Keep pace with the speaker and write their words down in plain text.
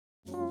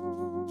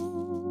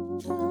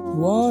Go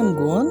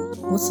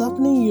on. What's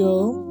happening,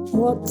 yo?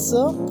 What's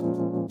up?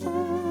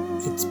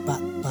 It's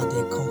back by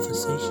their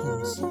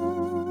conversations.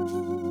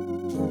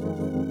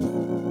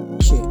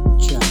 Chit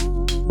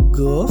chat,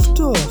 goof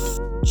off,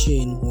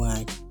 chin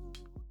wag.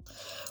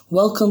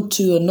 Welcome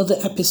to another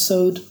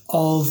episode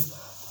of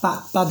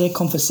Back by their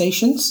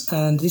Conversations,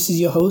 and this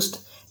is your host,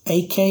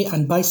 AK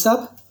and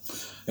Baisab.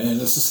 And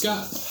this is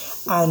Scott.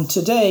 And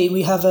today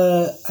we have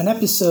an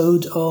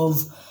episode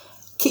of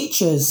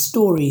Kitchers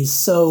Stories.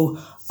 So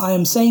I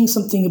am saying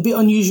something a bit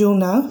unusual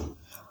now.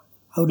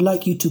 I would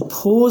like you to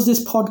pause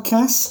this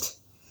podcast.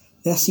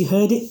 Yes, you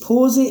heard it.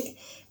 Pause it.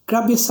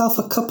 Grab yourself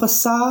a cup of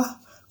sa,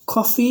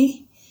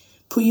 coffee,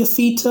 put your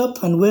feet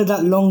up and wear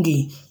that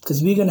longi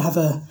because we're going to have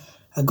a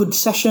good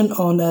session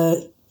on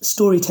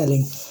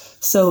storytelling.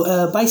 So,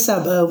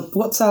 Baisab,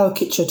 what's our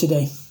kitcher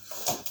today?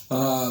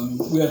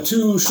 We have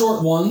two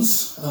short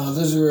ones.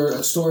 Those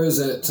are stories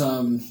that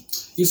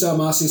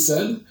al-Masih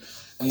said.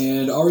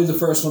 And I'll read the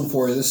first one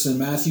for you. This is in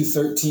Matthew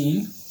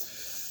 13.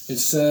 It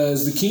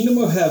says, "The kingdom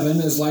of heaven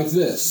is like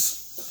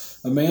this.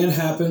 A man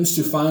happens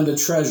to find a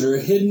treasure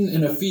hidden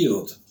in a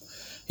field.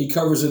 He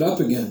covers it up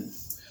again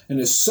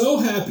and is so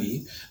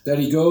happy that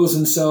he goes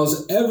and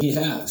sells everything he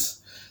has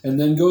and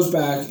then goes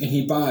back and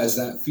he buys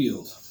that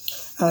field."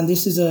 And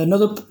this is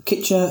another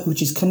kitcher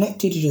which is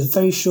connected. It is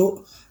very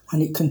short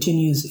and it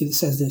continues. It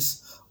says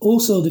this.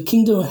 "Also, the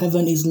kingdom of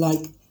heaven is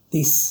like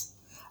this.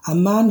 A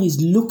man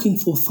is looking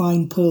for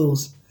fine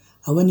pearls,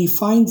 and when he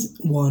finds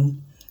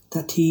one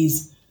that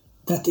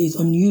is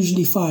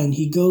unusually fine,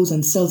 he goes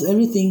and sells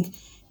everything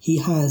he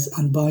has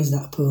and buys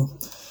that pearl."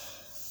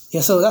 Yeah,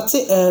 so that's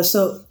it.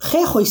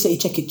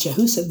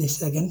 Who said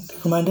this again?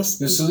 Remind us.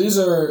 Yeah, so these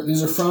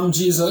are from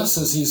Jesus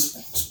as he's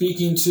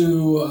speaking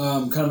to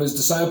kind of his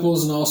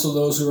disciples and also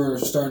those who are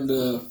starting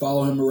to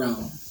follow him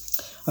around.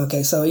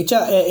 Okay, so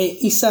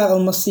Isa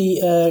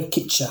al-Masih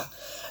kitcha.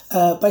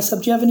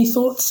 Baisab, do you have any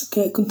thoughts?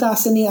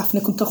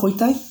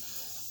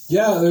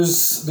 Yeah,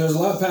 there's a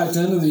lot packed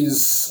into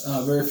these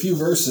very few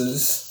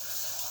verses.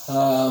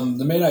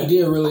 The main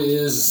idea really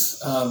is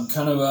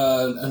kind of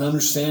an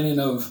understanding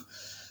of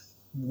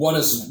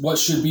what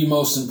should be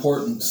most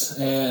important.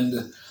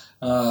 And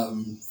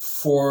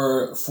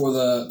for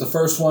the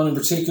first one in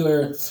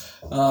particular,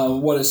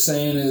 what it's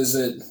saying is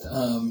that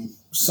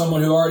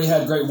someone who already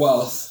had great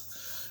wealth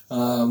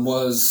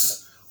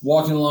was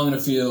walking along in a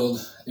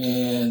field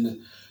and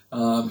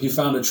he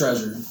found a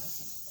treasure.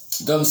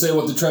 It doesn't say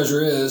what the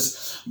treasure is,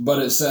 but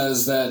it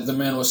says that the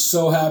man was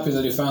so happy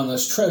that he found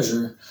this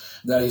treasure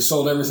that he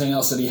sold everything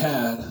else that he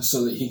had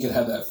so that he could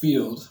have that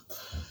field.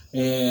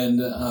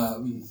 And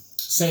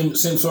same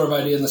sort of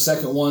idea in the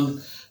second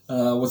one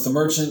with the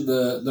merchant,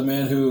 the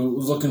man who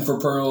was looking for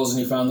pearls and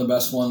he found the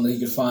best one that he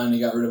could find. He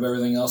got rid of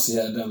everything else he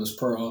had to have this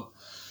pearl.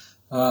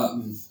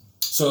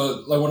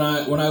 So like when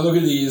I look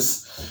at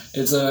these,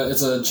 it's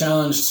a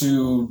challenge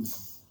to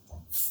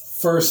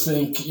first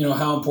think,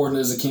 how important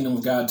is the kingdom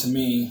of God to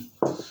me?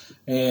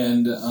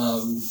 And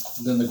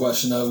then the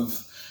question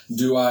of,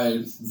 do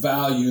I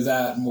value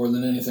that more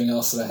than anything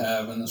else that I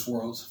have in this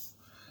world?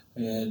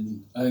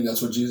 And I think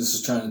that's what Jesus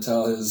is trying to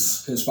tell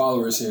his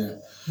followers here.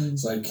 Mm-hmm.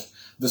 It's like,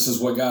 this is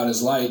what God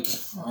is like.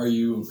 Are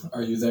you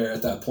there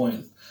at that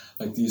point,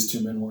 like these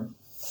two men were?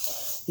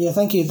 Yeah,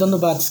 thank you. Don't know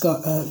about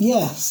Scott.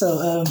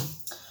 So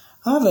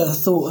I have a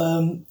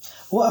thought.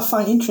 What I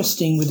find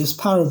interesting with this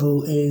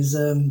parable is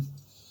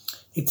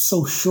it's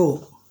so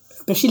short,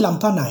 especially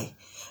lampanai.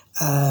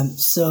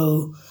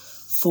 So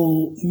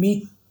for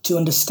me to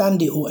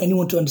understand it or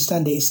anyone to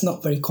understand it, it's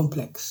not very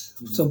complex.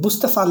 Mm-hmm. So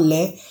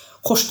Bustafalle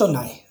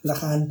Khostonai.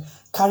 Lahan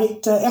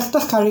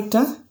echter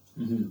character,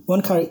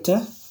 one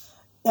character,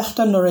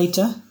 echter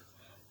narrator,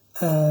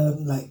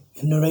 like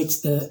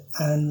narrates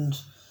and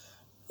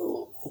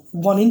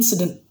one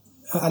incident,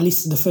 at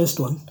least the first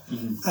one.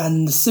 Mm-hmm.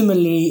 And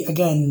similarly,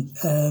 again,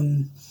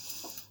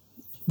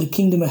 the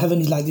kingdom of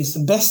heaven is like this.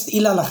 Best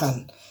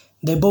ilalachan.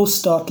 They both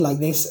start like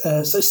this.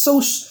 So it's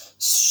so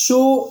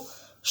short,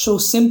 so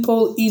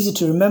simple, easy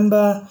to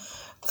remember.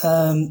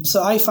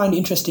 So I find it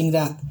interesting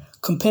that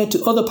compared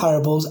to other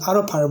parables,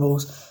 Arab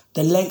parables,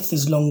 the length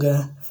is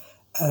longer,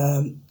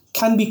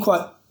 can be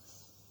quite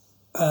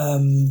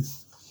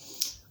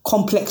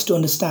complex to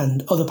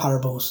understand other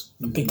parables,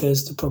 mm-hmm.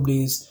 because there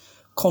probably is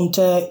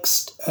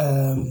context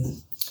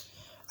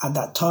at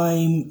that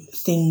time,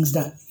 things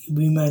that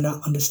we may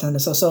not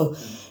understand. So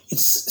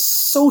it's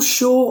so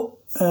short,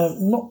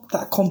 not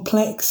that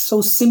complex,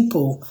 so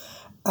simple.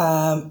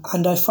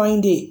 And I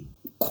find it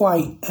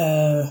quite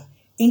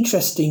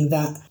interesting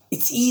that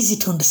it's easy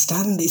to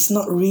understand. It's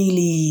not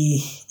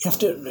really,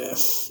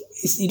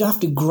 you don't have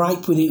to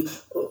gripe with it.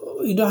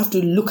 You don't have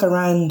to look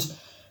around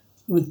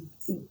with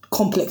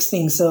complex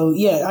things. So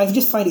yeah, I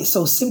just find it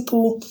so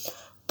simple,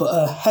 but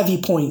a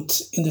heavy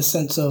point in the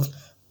sense of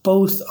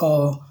both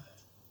are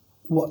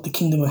what the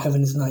kingdom of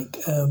heaven is like.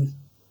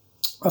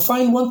 I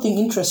find one thing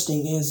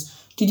interesting is,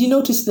 did you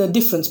notice the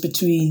difference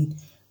between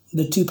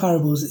the two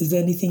parables? Is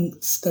there anything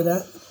stood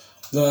out?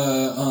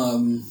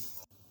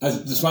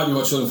 this might be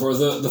what you're looking for.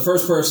 The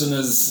first person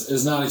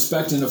is not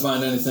expecting to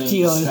find anything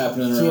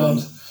happening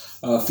around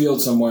a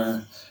field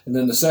somewhere. And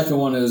then the second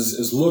one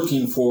is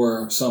looking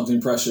for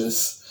something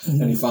precious,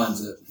 and he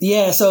finds it.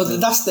 Yeah, so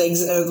that's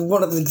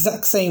one of the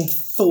exact same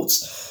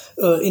thoughts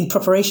in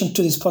preparation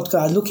to this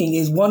podcast. Looking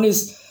is one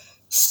is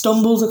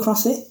stumbles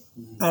across it,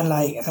 and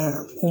like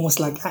almost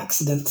like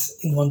accident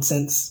in one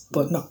sense,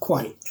 but not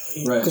quite,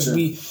 because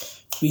we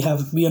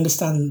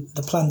understand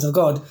the plans of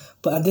God.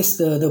 But at this,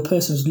 the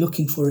person is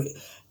looking for it.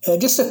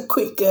 Just a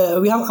quick,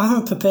 I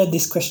haven't prepared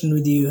this question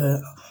with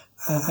you,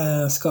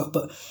 Scott,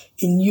 but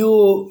in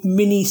your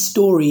mini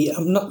story,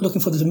 I'm not looking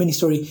for the mini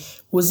story,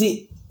 was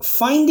it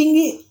finding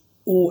it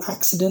or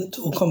accident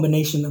or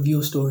combination of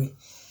your story?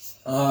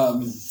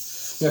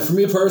 For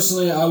me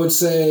personally, I would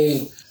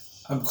say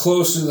I'm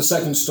close to the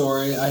second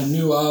story. I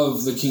knew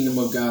of the kingdom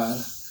of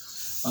God.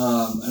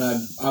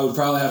 And I would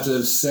probably have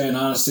to say in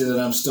honesty that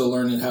I'm still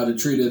learning how to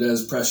treat it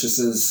as precious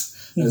as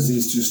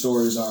these two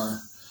stories are.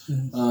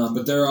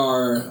 But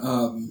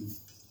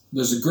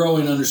there's a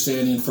growing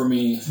understanding for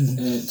me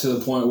to the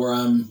point where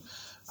I'm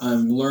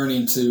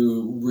learning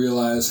to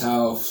realize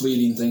how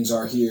fleeting things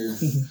are here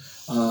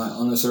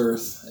on this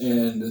earth,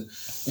 and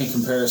in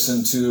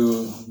comparison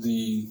to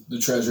the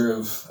treasure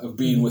of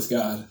being with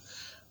God.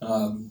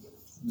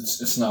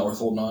 It's not worth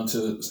holding on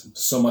to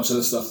so much of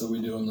the stuff that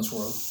we do in this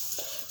world.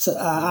 So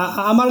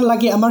amar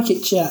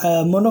kitcha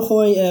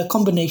monohoi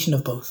combination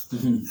of both.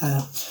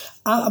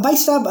 By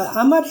sab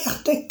amar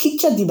ekta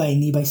kitcha di by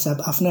ni by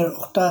sab after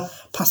okta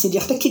passage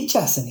ekta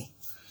kitcha asani.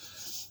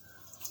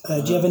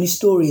 Do you have any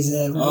stories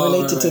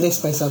related to this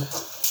by sab?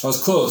 I was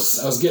close.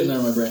 I was getting there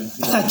in my brain.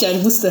 It's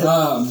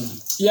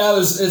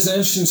an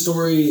interesting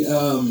story.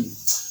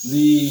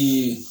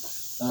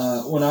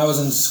 When I was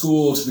in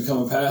school to become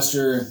a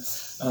pastor,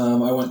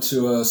 I went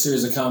to a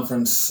series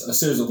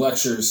of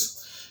lectures.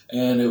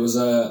 And it was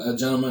a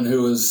gentleman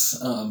who was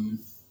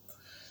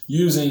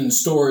using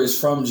stories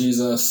from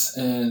Jesus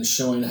and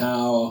showing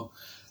how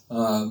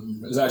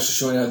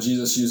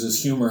Jesus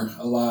uses humor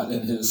a lot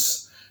in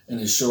his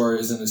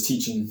stories and his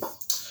teaching.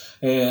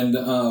 And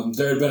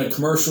there had been a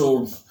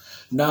commercial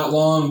not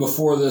long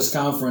before this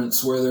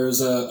conference where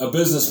there's a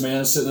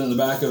businessman sitting in the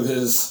back of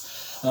his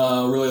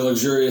really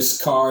luxurious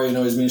car.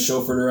 He's being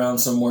chauffeured around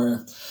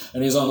somewhere.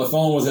 And he's on the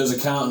phone with his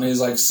accountant.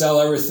 He's like, "Sell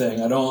everything.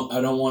 I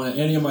don't want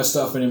any of my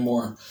stuff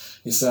anymore."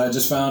 He said, "I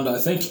just found, I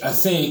think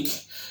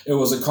it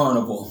was a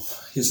carnival."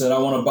 He said, "I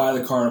want to buy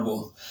the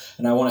carnival,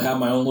 and I want to have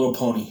my own little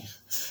pony."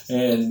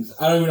 And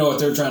I don't even know what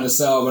they're trying to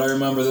sell, but I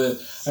remember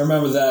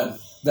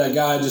that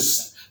guy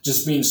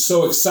just being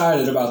so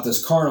excited about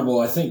this carnival.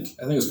 I think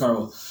it was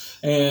carnival,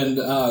 and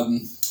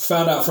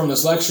found out from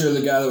this lecture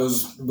the guy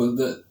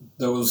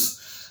that was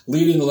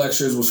leading the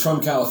lectures was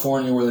from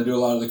California, where they do a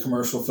lot of the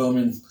commercial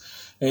filming.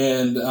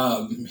 And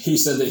he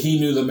said that he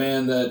knew the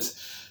man that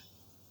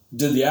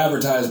did the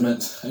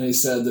advertisement, and he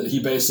said that he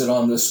based it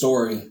on this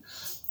story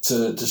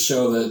to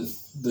show that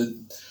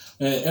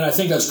and I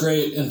think that's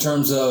great in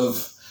terms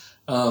of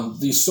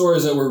these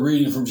stories that we're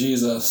reading from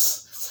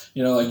Jesus.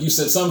 Like you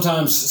said,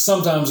 sometimes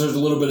there's a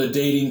little bit of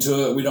dating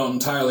to it. We don't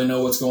entirely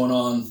know what's going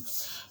on,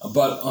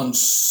 but on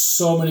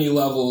so many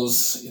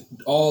levels,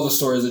 all the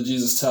stories that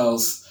Jesus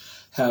tells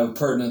have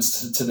pertinence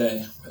to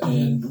today,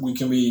 and we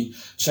can be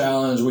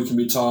challenged, we can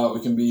be taught,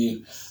 we can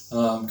be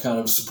kind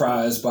of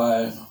surprised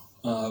by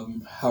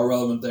how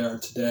relevant they are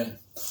today.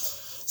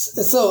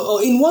 So,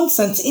 in one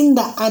sense, in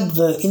that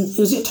advert,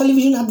 was it a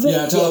television advert?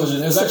 Yeah, television.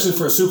 Yeah. It was actually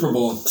for a Super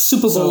Bowl.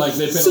 Super Bowl. So, like,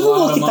 they paid a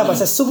lot of money.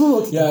 Super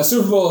Bowl. Yeah,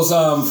 Super Bowl is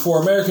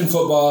for American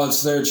football.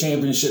 It's their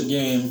championship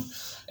game,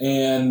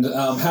 and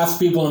half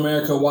the people in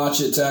America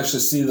watch it to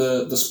actually see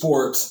the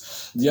sport.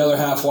 The other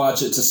half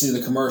watch it to see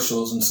the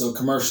commercials, and so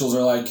commercials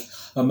are like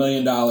 $1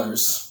 million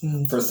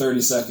for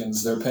 30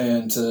 seconds. They're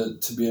paying to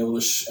be able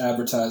to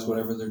advertise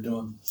whatever they're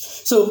doing.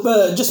 So,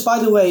 just by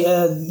the way,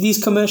 these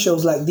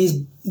commercials, like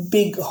these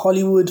big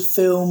Hollywood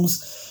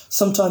films,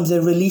 sometimes they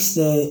release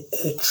their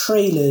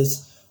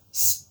trailers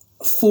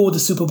for the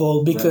Super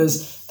Bowl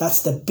because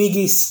that's the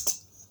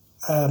biggest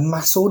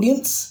mass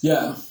audience.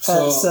 Yeah.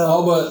 So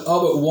all but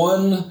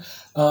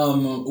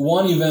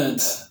one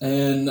event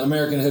in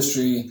American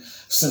history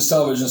since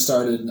television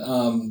started,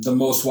 the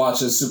most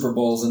watches Super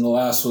Bowls, and the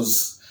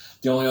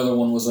only other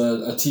one was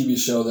a TV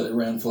show that it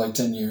ran for like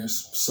 10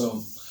 years.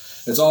 So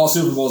it's all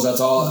Super Bowls. That's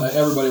all.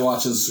 Everybody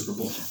watches the Super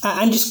Bowl.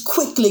 And just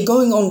quickly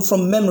going on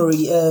from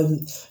memory,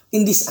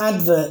 in this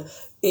advert,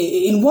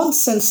 in one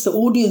sense, the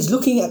audience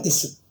looking at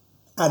this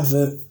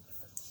advert,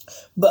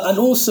 and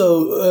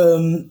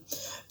also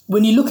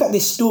when you look at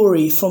this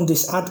story from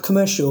this ad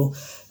commercial,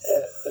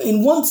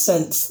 in one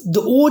sense,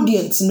 the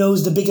audience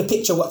knows the bigger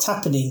picture, what's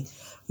happening.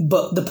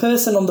 But the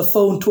person on the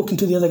phone talking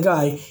to the other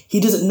guy, he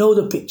doesn't know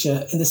the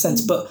picture in the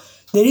sense, but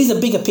there is a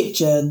bigger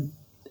picture.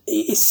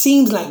 It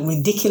seems like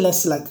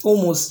ridiculous, like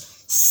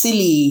almost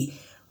silly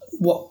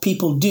what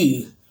people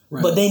do,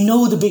 right. But they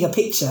know the bigger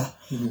picture.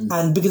 Mm-hmm.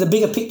 And because the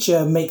bigger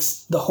picture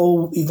makes the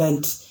whole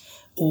event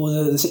or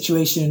the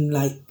situation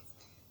like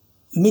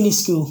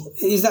minuscule.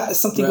 Is that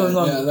something going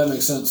on? Yeah, that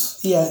makes sense.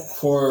 Yeah.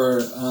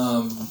 For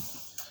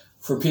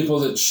people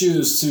that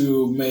choose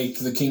to make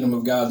the kingdom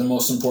of God the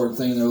most important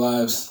thing in their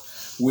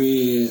lives,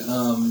 we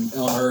on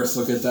earth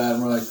look at that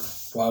and we're like,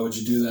 why would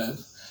you do that?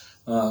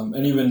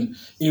 And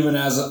even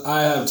as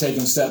I have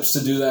taken steps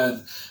to do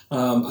that,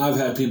 I've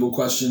had people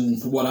question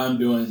what I'm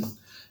doing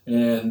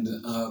and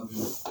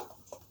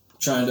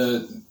trying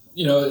to,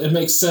 it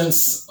makes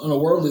sense on a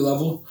worldly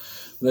level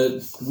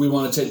that we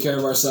want to take care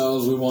of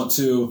ourselves. We want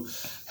to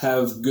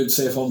have good,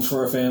 safe homes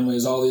for our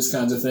families, all these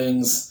kinds of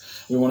things.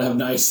 We want to have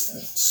nice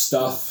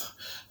stuff,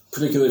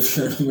 particularly if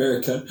you're in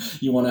America.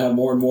 You want to have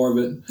more and more of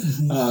it.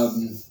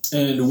 Mm-hmm.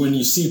 And when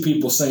you see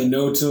people saying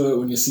no to it,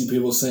 when you see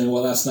people saying,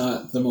 well, that's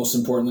not the most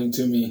important thing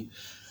to me,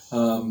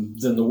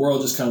 then the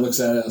world just kind of looks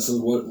at it and says,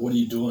 what are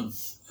you doing?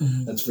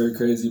 Mm-hmm. That's very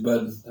crazy.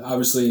 But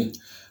obviously,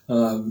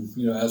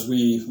 as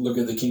we look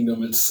at the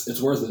kingdom,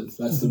 it's worth it.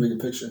 That's the bigger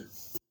picture.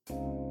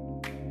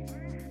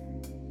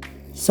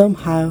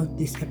 Somehow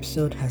this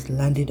episode has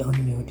landed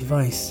on your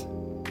device.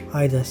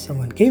 Either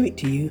someone gave it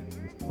to you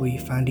or you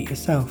found it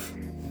yourself.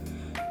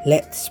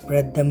 Let's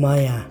spread the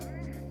Maya.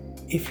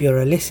 If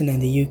you're a listener in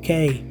the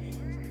UK,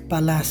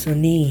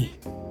 Balasuni,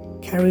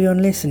 carry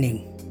on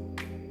listening.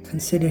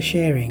 Consider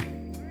sharing.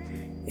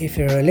 If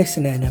you're a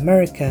listener in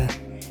America,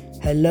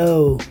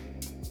 hello,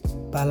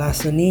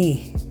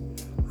 Balasuni.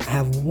 I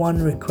have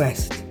one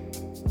request.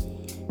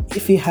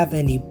 If you have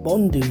any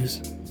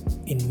bondus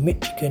in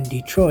Michigan,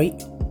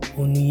 Detroit,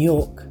 or New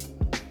York,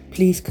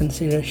 please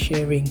consider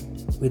sharing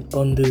with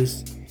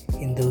bondus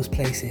in those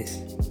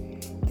places.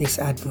 This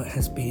advert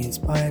has been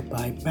inspired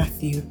by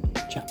Matthew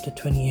chapter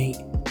 28,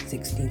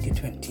 16 to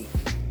 20.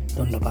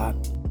 Dhannabad.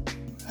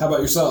 How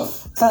about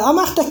yourself? I'm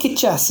after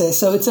Kitchase,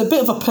 so it's a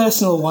bit of a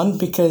personal one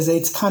because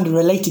it's kind of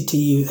related to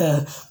you,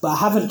 but I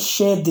haven't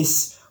shared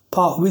this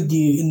part with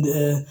you in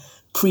the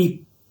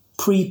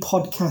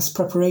pre-podcast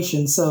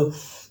preparation. So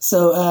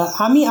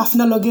Ami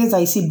Afnaloges,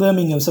 I see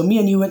Birmingham. So me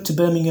and you went to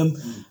Birmingham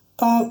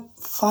about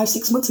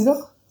 5-6 months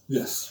ago.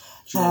 Yes.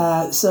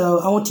 So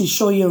I want to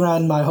show you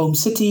around my home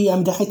city.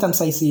 I'm the Haitam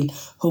Saisil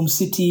home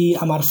city.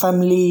 I'm our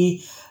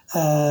family.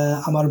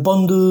 I'm our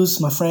bondus,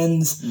 my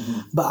friends.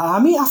 Mm-hmm. But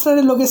after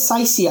the Loges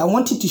Saisi, I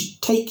wanted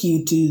to take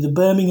you to the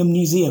Birmingham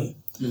Museum.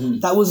 Mm-hmm.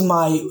 That was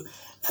my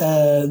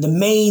the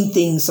main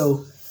thing.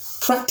 So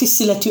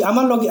practice Sylheti. I'm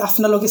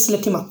after Loges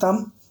Sylheti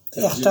Matam.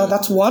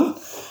 That's one.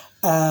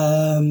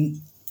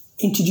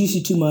 Introduce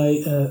you to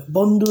my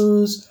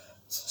bondus,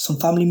 some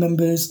family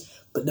members.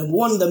 But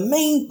the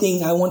main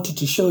thing I wanted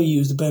to show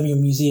you is the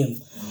Birmingham Museum.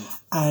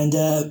 And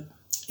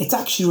it's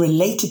actually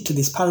related to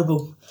this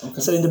parable. Okay.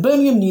 So in the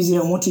Birmingham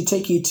Museum, I want to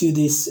take you to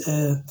this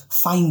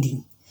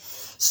finding.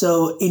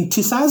 So in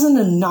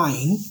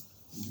 2009,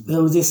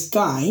 there was this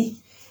guy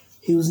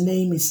whose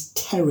name is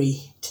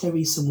Terry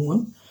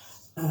someone.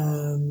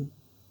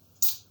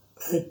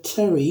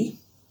 Terry,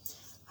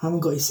 I haven't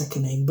got his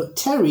second name, but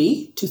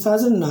Terry,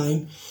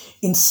 2009,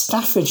 in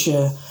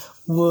Staffordshire,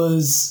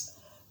 was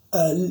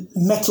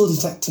metal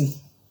detecting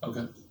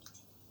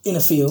in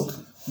a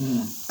field.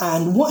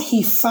 And what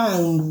he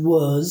found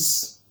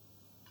was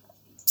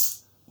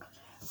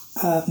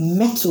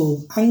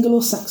metal,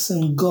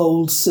 Anglo-Saxon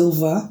gold,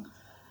 silver,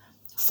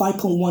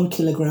 5.1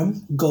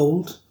 kilogram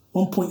gold,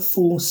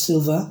 1.4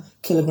 silver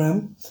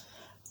kilogram,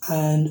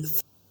 and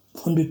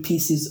 100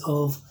 pieces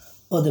of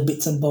other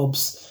bits and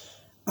bobs.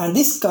 And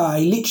this guy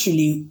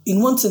literally,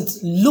 in one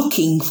sense,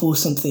 looking for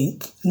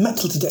something,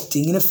 metal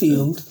detecting in a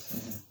field,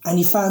 and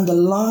he found the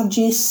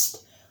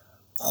largest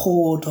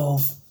hoard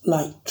of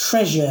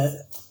treasure,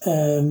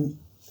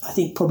 I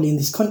think probably in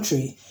this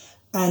country.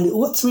 And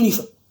what's really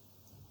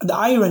the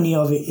irony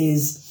of it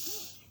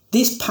is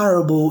this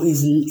parable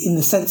is in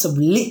the sense of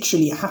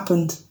literally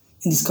happened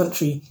in this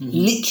country. Mm-hmm.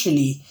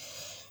 Literally,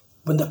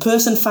 when the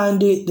person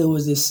found it, there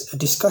was this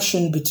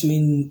discussion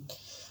between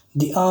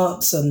the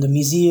arts and the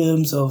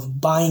museums of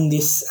buying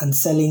this and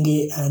selling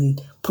it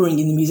and putting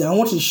it in the museum. I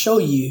wanted to show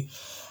you.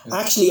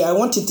 Actually, I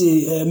wanted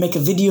to make a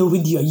video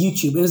with you on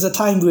YouTube. It was a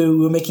time where we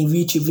were making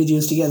YouTube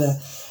videos together,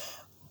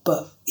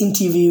 but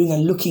interviewing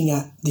and looking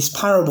at this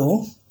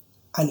parable,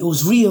 and it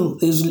was real.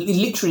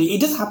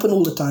 It doesn't happen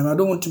all the time. I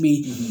don't want to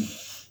be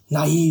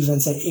naive and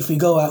say, if we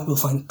go out, we'll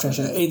find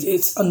treasure.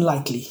 It's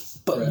unlikely.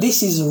 But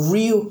This is a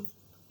real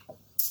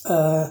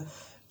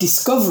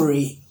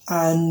discovery,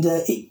 and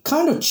it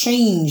kind of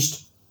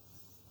changed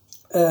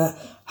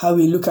how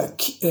we look at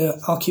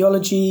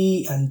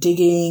archaeology and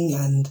digging,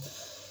 and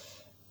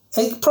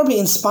it probably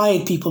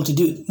inspired people to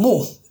do it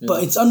more,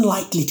 but it's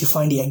unlikely to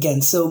find it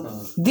again. So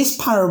this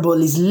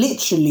parable is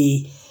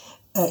literally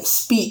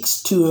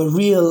speaks to a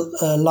real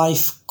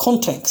life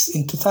context.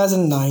 In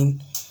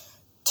 2009,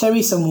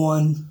 Terry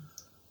someone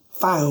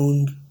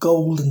found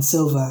gold and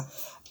silver,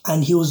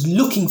 and he was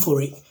looking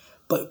for it,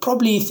 but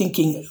probably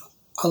thinking,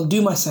 I'll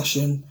do my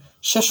session,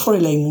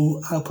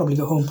 I'll probably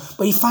go home.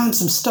 But he found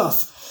some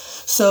stuff.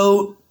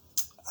 So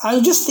I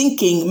was just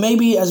thinking,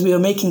 maybe as we were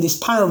making this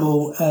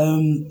parable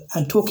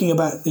and talking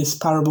about this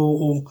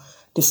parable or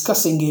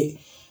discussing it,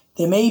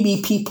 there may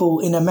be people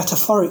in a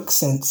metaphoric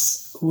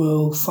sense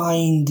will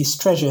find this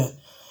treasure,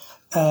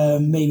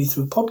 maybe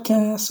through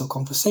podcasts or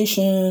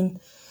conversation,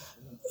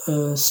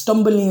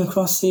 stumbling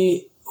across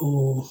it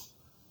or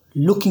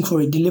looking for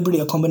it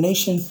deliberately, a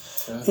combination.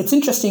 Yeah. It's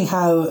interesting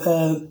how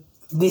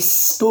this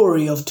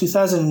story of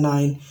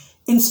 2009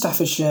 in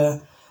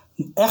Staffordshire,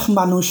 Ech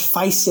Manush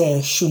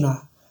Faise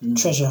Shuna,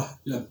 treasure.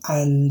 Yeah.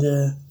 And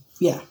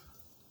yeah.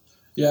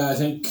 Yeah, I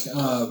think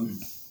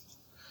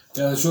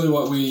that's really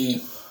what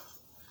we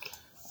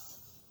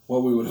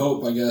would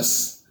hope, I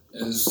guess,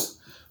 is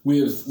we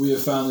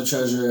have found the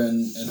treasure,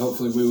 and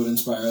hopefully we would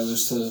inspire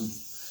others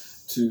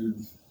to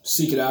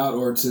seek it out,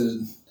 or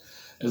to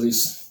at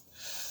least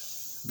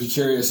be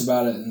curious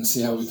about it and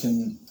see how we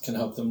can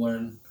help them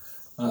learn.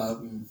 I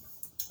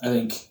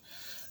think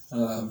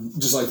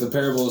just like the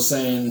parable is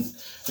saying,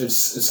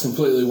 it's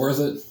completely worth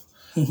it.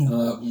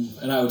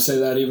 And I would say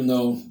that even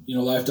though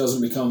life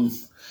doesn't become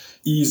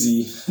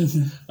easy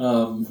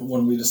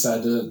when we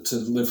decide to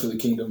live for the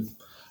kingdom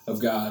of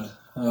God.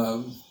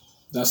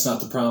 That's not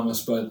the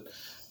promise, but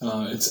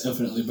it's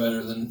infinitely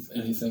better than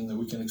anything that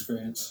we can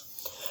experience.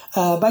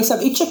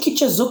 Baisab,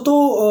 Icha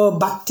Zoto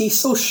Bhakti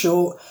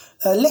Social.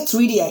 Let's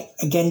read it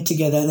again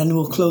together, and then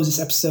we'll close this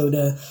episode.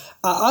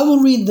 I will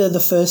read the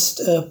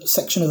first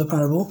section of the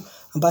parable,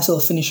 and Baisab will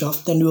finish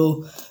off. Then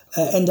we'll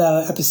end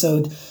our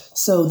episode.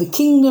 So the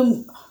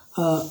kingdom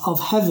of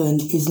heaven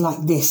is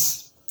like this.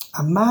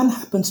 A man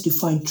happens to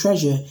find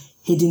treasure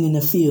hidden in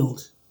a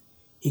field.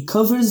 He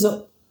covers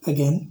up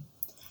again,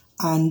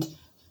 and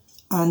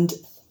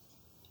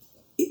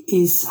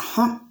is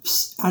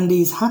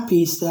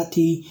happy that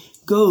he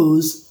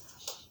goes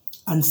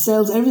and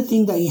sells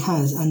everything that he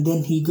has, and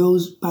then he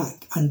goes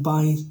back and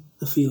buys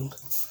the field.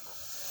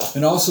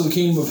 And also the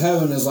kingdom of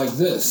heaven is like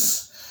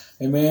this.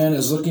 A man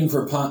is looking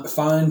for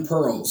fine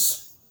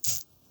pearls,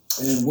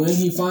 and when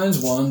he finds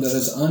one that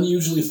is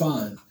unusually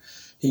fine,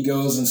 he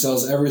goes and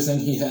sells everything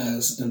he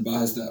has and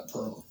buys that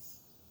pearl.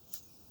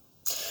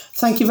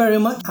 Thank you very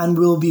much, and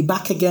we'll be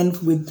back again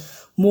with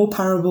more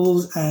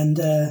parables and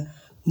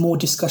more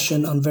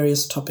discussion on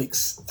various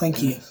topics.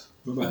 Thank you.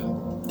 Bye-bye.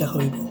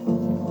 Dahoibo.